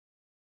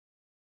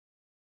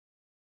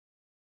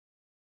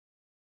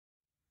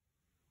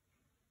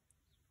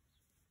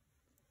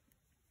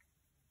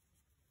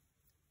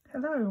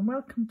Hello and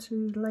welcome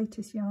to the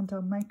latest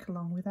Yarndale make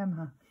along with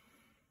Emma.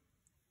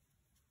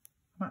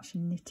 I'm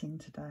actually knitting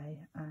today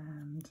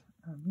and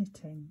I'm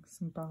knitting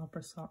some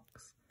Barbara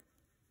socks.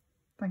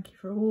 Thank you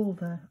for all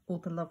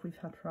the love we've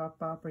had for our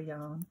Barbara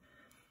yarn,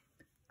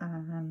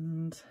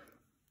 and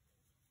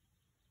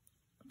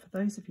for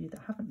those of you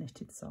that haven't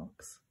knitted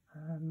socks,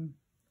 and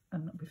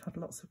we've had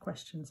lots of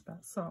questions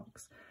about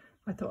socks,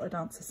 I thought I'd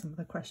answer some of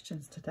the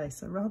questions today.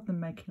 So rather than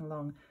making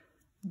along,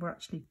 we're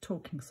actually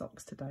talking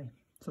socks today.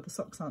 So the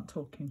socks aren't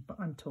talking, but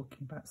I'm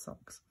talking about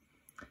socks.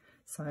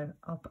 So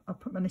I'll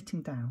put my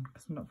knitting down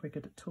because I'm not very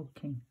good at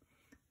talking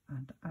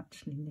and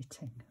actually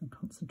knitting and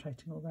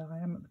concentrating, although I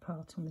am at the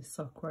part on this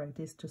sock where it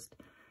is just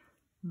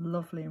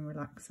lovely and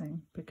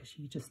relaxing because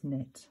you just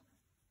knit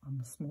on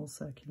the small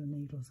circular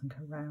needles and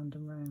go round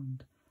and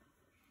round.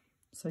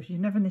 So if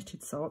you've never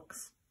knitted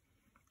socks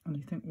and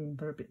you think, oh,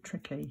 they're a bit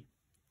tricky,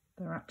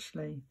 they're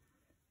actually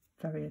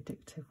very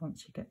addictive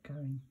once you get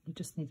going. You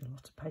just need a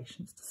lot of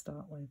patience to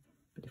start with.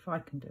 But if I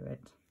can do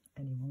it,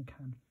 anyone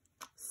can.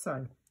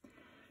 So,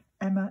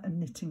 Emma and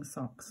knitting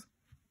socks.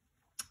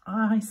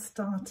 I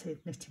started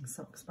knitting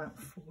socks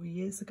about 4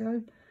 years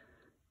ago.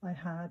 I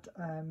had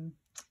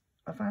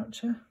a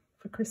voucher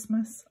for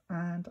Christmas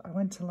and I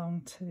went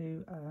along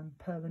to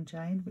Pearl and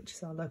Jane, which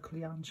is our local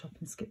yarn shop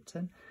in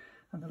Skipton,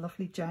 and the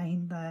lovely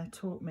Jane there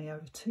taught me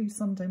over 2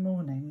 Sunday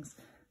mornings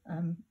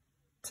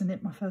to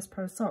knit my first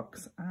pair of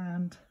socks,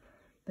 and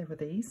they were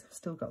these. I've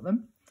still got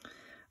them.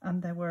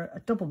 And they were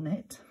a double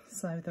knit,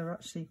 so they're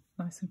actually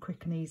nice and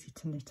quick and easy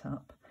to knit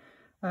up.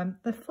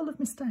 They're full of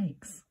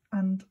mistakes,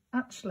 and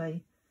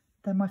actually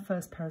they're my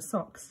first pair of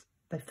socks.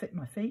 They fit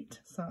my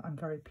feet, so I'm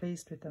very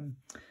pleased with them.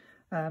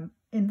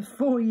 In the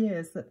 4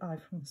 years that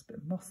there's a bit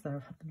of moss there,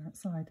 I've had them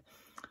outside.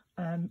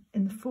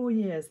 In the 4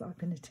 years that I've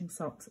been knitting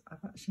socks,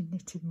 I've actually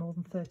knitted more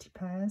than 30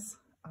 pairs.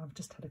 I've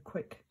just had a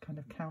quick kind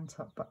of count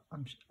up, but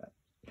I'm sure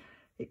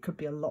it could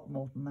be a lot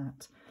more than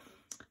that.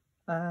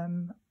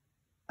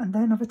 And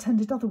then I've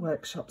attended other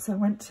workshops. I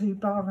went to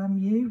Barham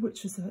U,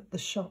 which is the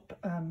shop,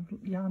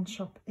 yarn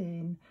shop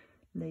in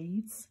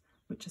Leeds,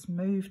 which has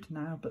moved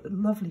now, but the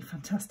lovely,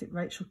 fantastic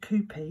Rachel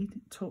Coopy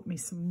taught me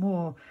some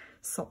more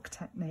sock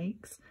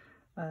techniques.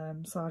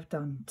 So I've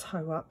done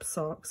toe-up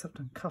socks, I've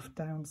done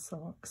cuff-down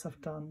socks,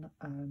 I've done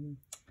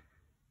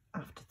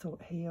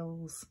afterthought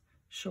heels,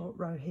 short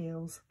row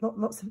heels,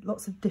 lots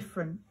of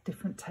different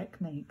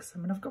techniques. I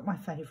mean, I've got my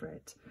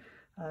favourite,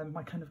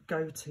 my kind of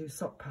go-to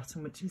sock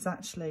pattern, which is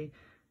actually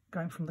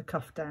going from the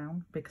cuff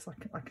down, because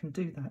I can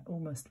do that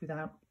almost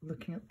without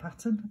looking at the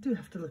pattern. I do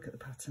have to look at the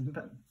pattern,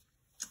 but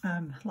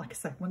like I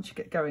said, once you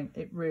get going,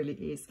 it really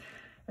is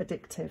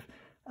addictive.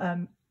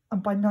 I'm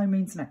by no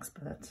means an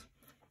expert.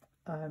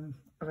 I've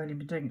only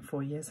been doing it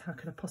 4 years. How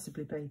could I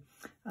possibly be?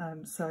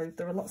 So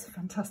there are lots of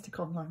fantastic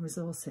online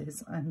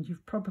resources, and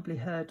you've probably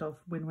heard of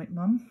Winwick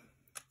Mum.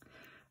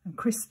 And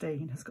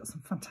Christine has got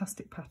some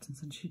fantastic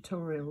patterns and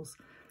tutorials.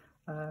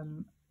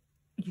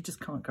 You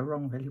just can't go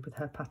wrong really with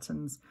her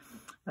patterns.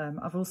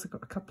 I've also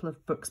got a couple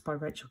of books by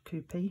Rachel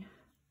Coopy,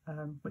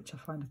 which I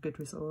find a good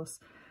resource.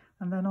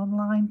 And then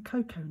online,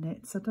 Coco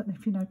Knits. I don't know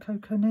if you know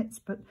Coco Knits,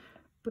 but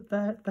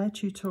their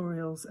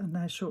tutorials and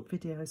their short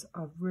videos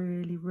are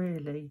really,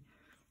 really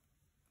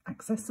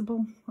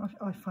accessible.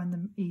 I find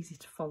them easy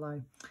to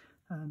follow.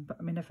 But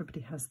I mean,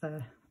 everybody has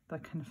their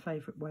kind of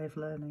favourite way of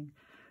learning.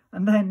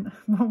 And then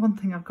one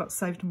thing I've got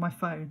saved on my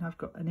phone, I've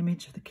got an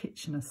image of the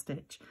Kitchener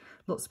stitch.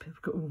 Lots of people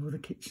go, oh, the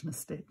Kitchener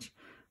stitch.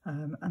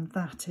 And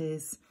that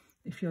is,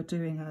 if you're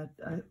doing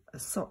a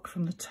sock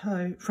from the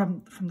toe,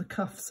 from the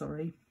cuff,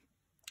 sorry,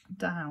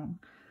 down,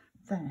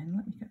 then,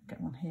 let me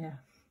get one here.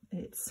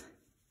 It's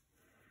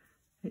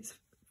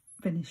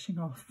finishing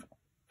off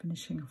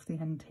the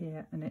end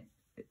here, and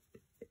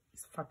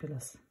it's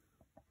fabulous.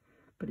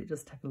 But it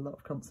does take a lot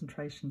of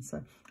concentration.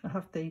 So I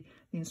have the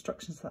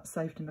instructions for that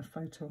saved in a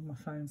photo on my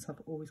phone, so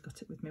I've always got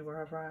it with me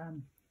wherever I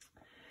am.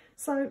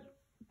 So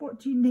what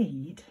do you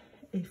need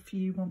if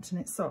you want to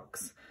knit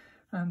socks?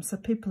 So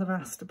people have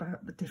asked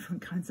about the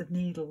different kinds of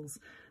needles.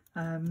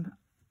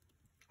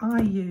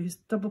 I use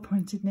double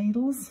pointed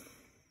needles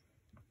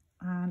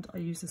and I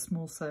use a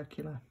small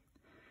circular.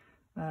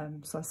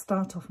 So I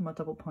start off with my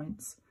double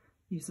points,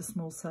 use a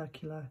small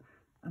circular,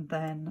 and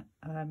then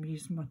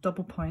use my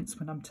double points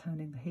when I'm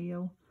turning the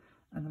heel,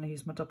 and then I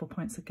use my double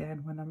points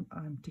again when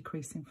I'm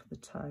decreasing for the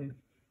toe.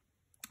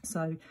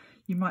 So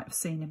you might have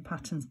seen in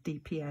patterns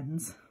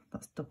DPNs,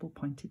 that's double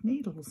pointed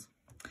needles,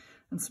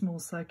 and small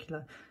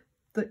circular.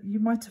 That you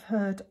might have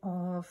heard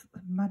of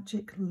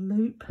magic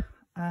loop.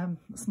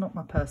 It's not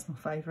my personal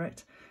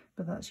favourite,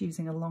 but that's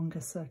using a longer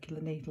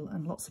circular needle,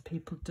 and lots of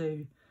people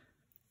do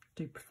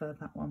prefer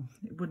that one.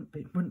 It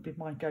wouldn't be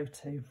my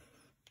go-to.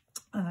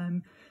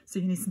 So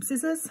you need some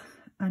scissors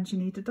and you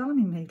need a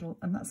darning needle,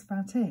 and that's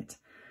about it.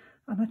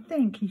 And I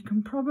think you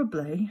can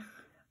probably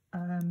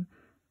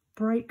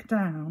break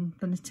down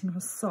the knitting of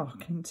a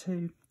sock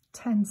into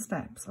 10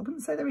 steps. I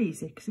wouldn't say they're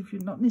easy, because if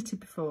you've not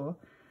knitted before,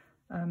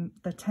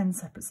 they're 10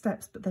 separate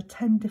steps, but they're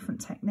 10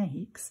 different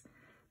techniques.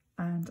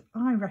 And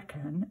I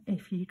reckon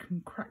if you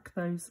can crack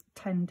those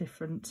 10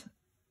 different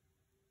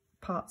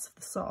parts of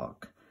the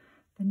sock,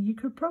 then you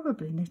could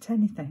probably knit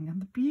anything.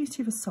 And the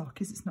beauty of a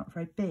sock is it's not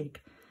very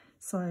big.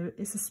 So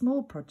it's a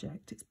small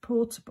project, it's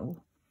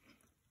portable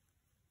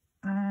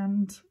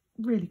and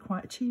really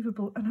quite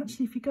achievable. And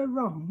actually, if you go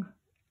wrong,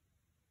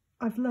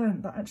 I've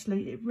learned that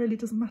actually it really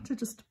doesn't matter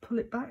just to pull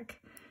it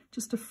back,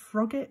 just to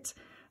frog it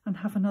and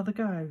have another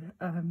go.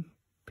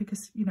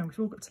 Because, you know, we've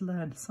all got to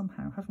learn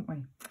somehow, haven't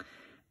we?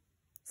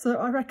 So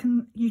I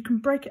reckon you can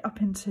break it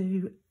up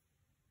into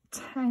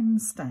 10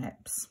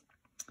 steps.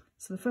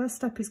 So the first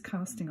step is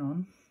casting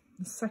on.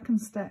 The second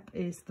step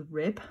is the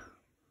rib.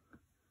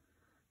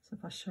 So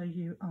if I show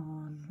you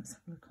on, let's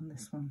have a look on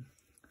this one.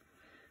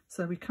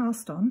 So we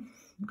cast on,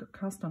 we've got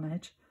cast on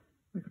edge,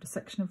 we've got a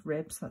section of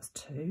ribs, that's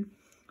 2.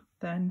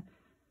 Then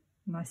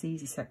a nice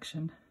easy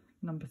section,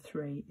 number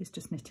 3 is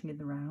just knitting in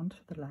the round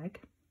for the leg.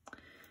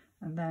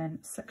 And then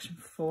section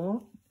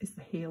 4 is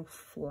the heel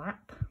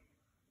flap.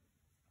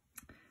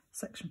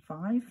 Section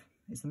 5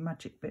 is the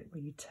magic bit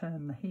where you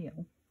turn the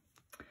heel.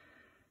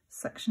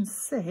 Section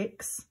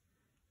 6,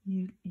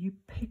 you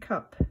pick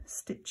up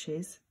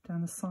stitches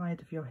down the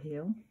side of your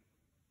heel.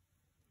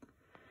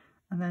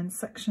 And then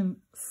section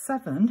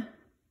 7,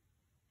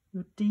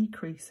 you're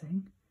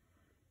decreasing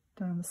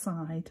down the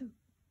side,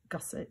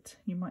 gusset.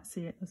 You might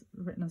see it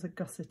written as a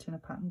gusset in a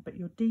pattern, but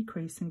you're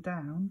decreasing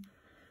down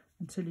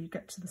until you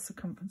get to the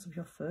circumference of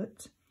your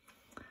foot.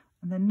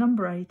 And then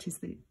number 8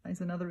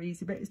 is another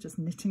easy bit. It's just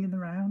knitting in the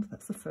round.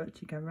 That's the foot.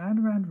 You go round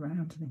and round and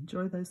round and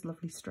enjoy those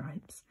lovely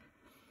stripes.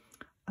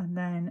 And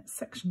then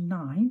section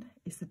 9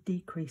 is the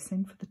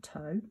decreasing for the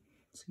toe.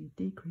 So you're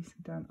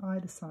decreasing down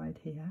either side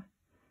here.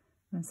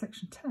 And then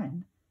section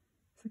 10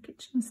 is a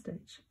Kitchener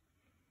stitch.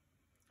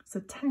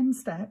 So 10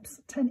 steps,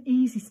 10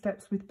 easy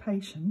steps with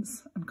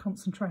patience and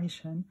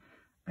concentration,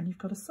 and you've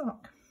got a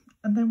sock.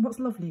 And then what's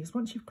lovely is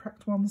once you've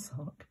cracked one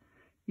sock,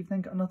 you've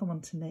then got another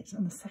one to knit,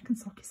 and the second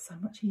sock is so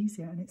much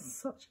easier, and it's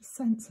such a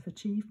sense of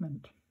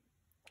achievement.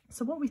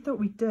 So what we thought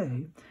we'd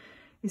do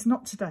is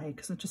not today,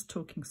 because I'm just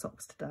talking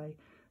socks today,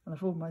 and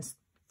I've almost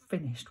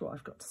finished what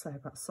I've got to say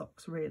about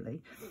socks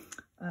really.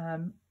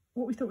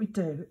 What we thought we'd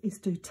do is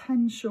do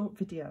 10 short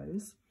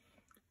videos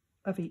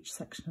of each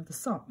section of the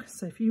sock.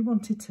 So if you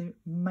wanted to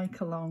make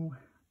along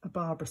a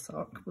Barbara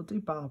sock, we'll do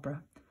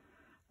Barbara.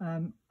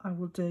 I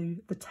will do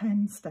the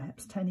 10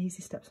 steps, 10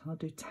 easy steps, and I'll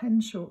do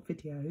 10 short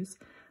videos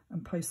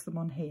and post them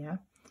on here.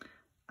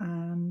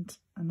 And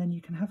then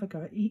you can have a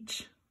go at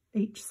each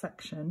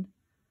section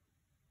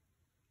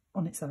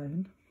on its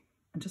own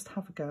and just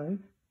have a go,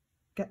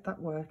 get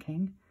that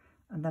working,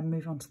 and then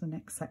move on to the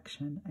next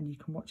section, and you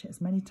can watch it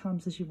as many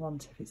times as you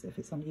want if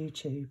it's on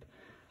YouTube,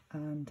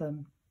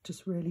 and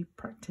just really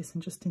practice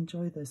and just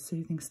enjoy those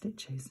soothing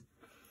stitches.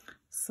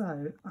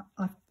 So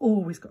I've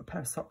always got a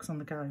pair of socks on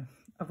the go.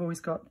 I've always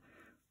got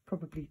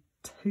probably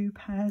 2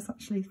 pairs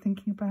actually,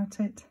 thinking about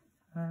it.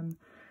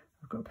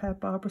 I've got a pair of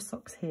Barbara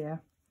socks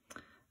here,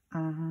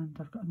 and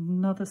I've got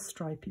another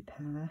stripy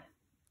pair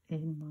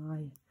in my,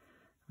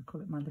 I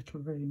call it my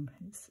little room.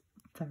 It's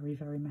very,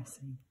 very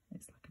messy.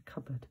 It's like a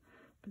cupboard,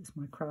 but it's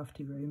my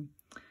crafty room.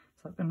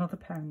 So I've got another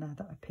pair in there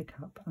that I pick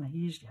up, and I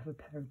usually have a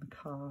pair in the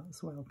car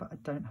as well, but I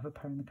don't have a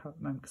pair in the car at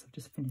the moment because I've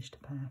just finished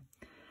a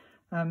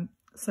pair.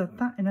 So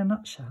that in a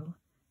nutshell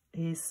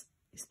is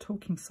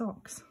talking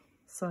socks.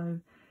 So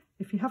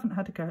if you haven't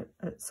had a go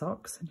at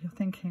socks and you're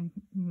thinking,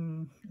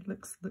 it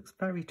looks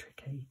very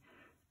tricky,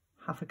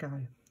 have a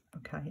go,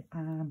 okay?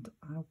 And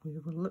we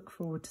will look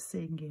forward to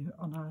seeing you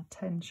on our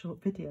 10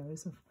 short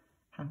videos of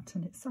how to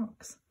knit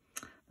socks.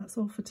 That's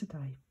all for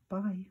today.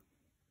 Bye.